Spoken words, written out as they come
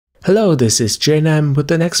Hello, this is Jayanam with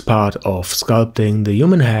the next part of sculpting the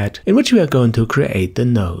human head, in which we are going to create the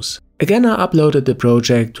nose. Again, I uploaded the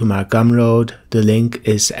project to my Gumroad. The link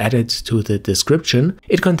is added to the description.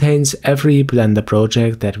 It contains every Blender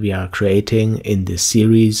project that we are creating in this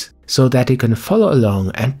series, so that you can follow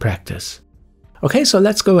along and practice. Okay, so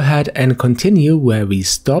let's go ahead and continue where we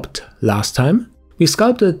stopped last time. We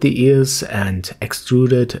sculpted the ears and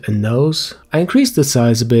extruded a nose. I increased the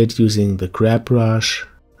size a bit using the grab brush.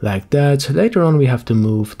 Like that. Later on we have to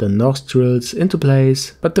move the nostrils into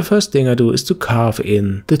place, but the first thing I do is to carve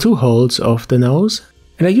in the two holes of the nose.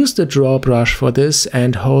 And I use the draw brush for this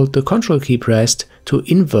and hold the Ctrl key pressed to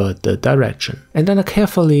invert the direction. And then I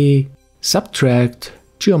carefully subtract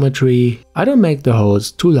geometry. I don't make the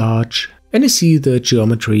holes too large, and you see the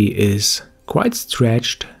geometry is quite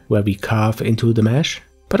stretched where we carve into the mesh.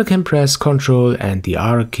 But I can press Ctrl and the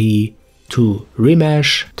R key to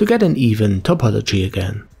remesh to get an even topology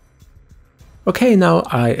again. Okay, now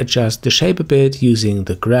I adjust the shape a bit using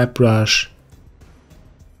the grab brush.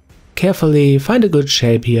 Carefully find a good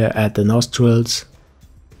shape here at the nostrils.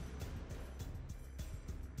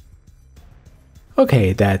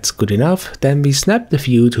 Okay, that's good enough. Then we snap the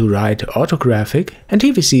view to right orthographic, and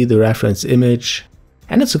here we see the reference image.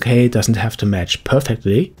 And it's okay, it doesn't have to match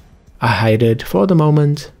perfectly. I hide it for the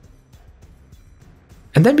moment.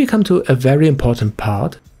 And then we come to a very important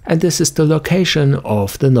part, and this is the location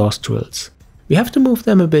of the nostrils. We have to move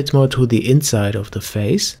them a bit more to the inside of the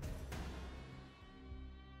face.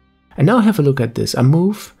 And now have a look at this. I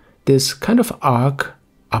move this kind of arc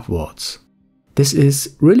upwards. This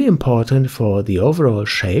is really important for the overall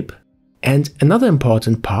shape. And another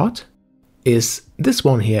important part is this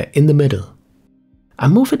one here in the middle. I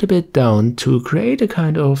move it a bit down to create a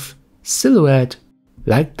kind of silhouette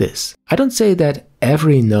like this. I don't say that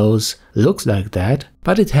every nose looks like that,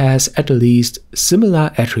 but it has at least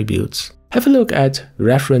similar attributes. Have a look at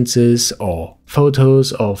references or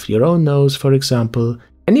photos of your own nose, for example,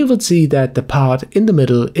 and you will see that the part in the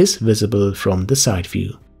middle is visible from the side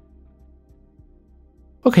view.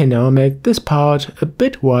 Okay, now I make this part a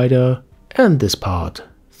bit wider and this part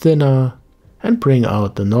thinner and bring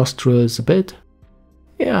out the nostrils a bit.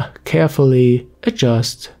 Yeah, carefully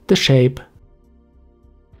adjust the shape.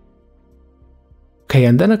 Okay,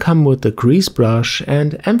 and then I come with the grease brush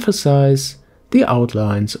and emphasize the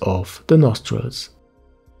outlines of the nostrils.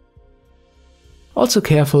 Also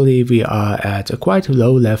carefully, we are at a quite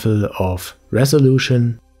low level of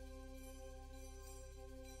resolution.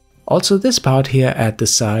 Also this part here at the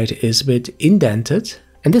side is a bit indented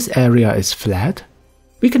and this area is flat.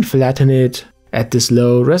 We can flatten it at this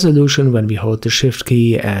low resolution when we hold the Shift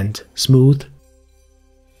key and smooth.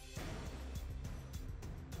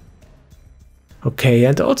 Okay,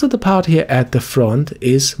 and also the part here at the front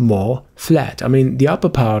is more flat. I mean, the upper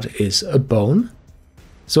part is a bone.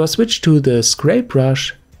 So I switch to the scrape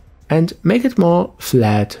brush and make it more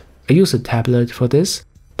flat. I use a tablet for this,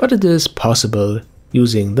 but it is possible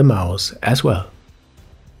using the mouse as well.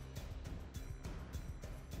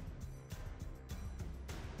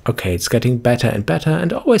 Okay, it's getting better and better,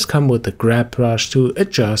 and always come with the grab brush to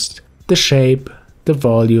adjust the shape, the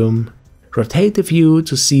volume, rotate the view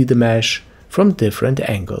to see the mesh from different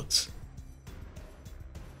angles.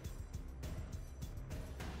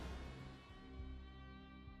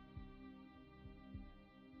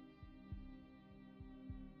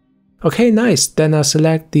 Okay, nice. Then I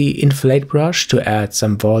select the inflate brush to add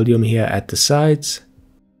some volume here at the sides.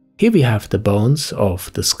 Here we have the bones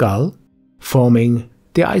of the skull forming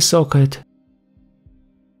the eye socket.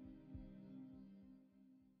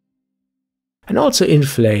 And also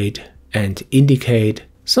inflate and indicate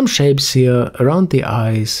some shapes here around the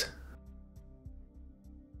eyes.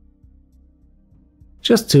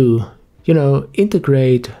 Just to,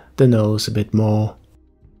 integrate the nose a bit more.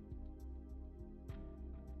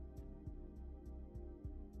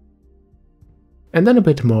 And then a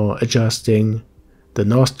bit more adjusting the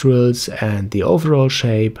nostrils and the overall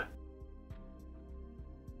shape.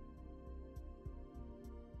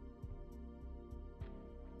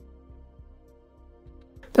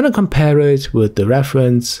 Then I compare it with the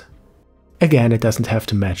reference. Again, it doesn't have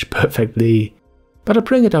to match perfectly, but I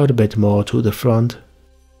bring it out a bit more to the front.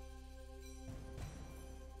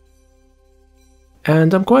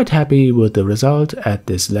 And I'm quite happy with the result at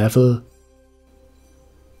this level.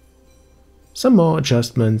 Some more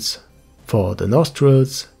adjustments for the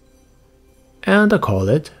nostrils, and I call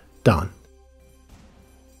it done.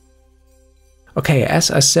 Okay, as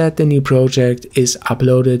I said, the new project is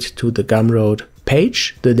uploaded to the Gumroad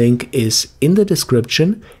page. The link is in the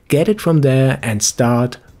description. Get it from there and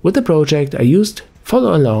start with the project I used.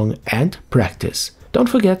 Follow along and practice. Don't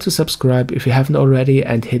forget to subscribe if you haven't already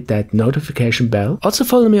and hit that notification bell. Also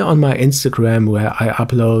follow me on my Instagram where I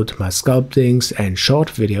upload my sculptings and short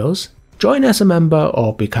videos. Join as a member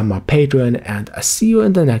or become my patron, and I see you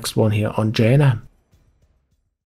in the next one here on Jayanam.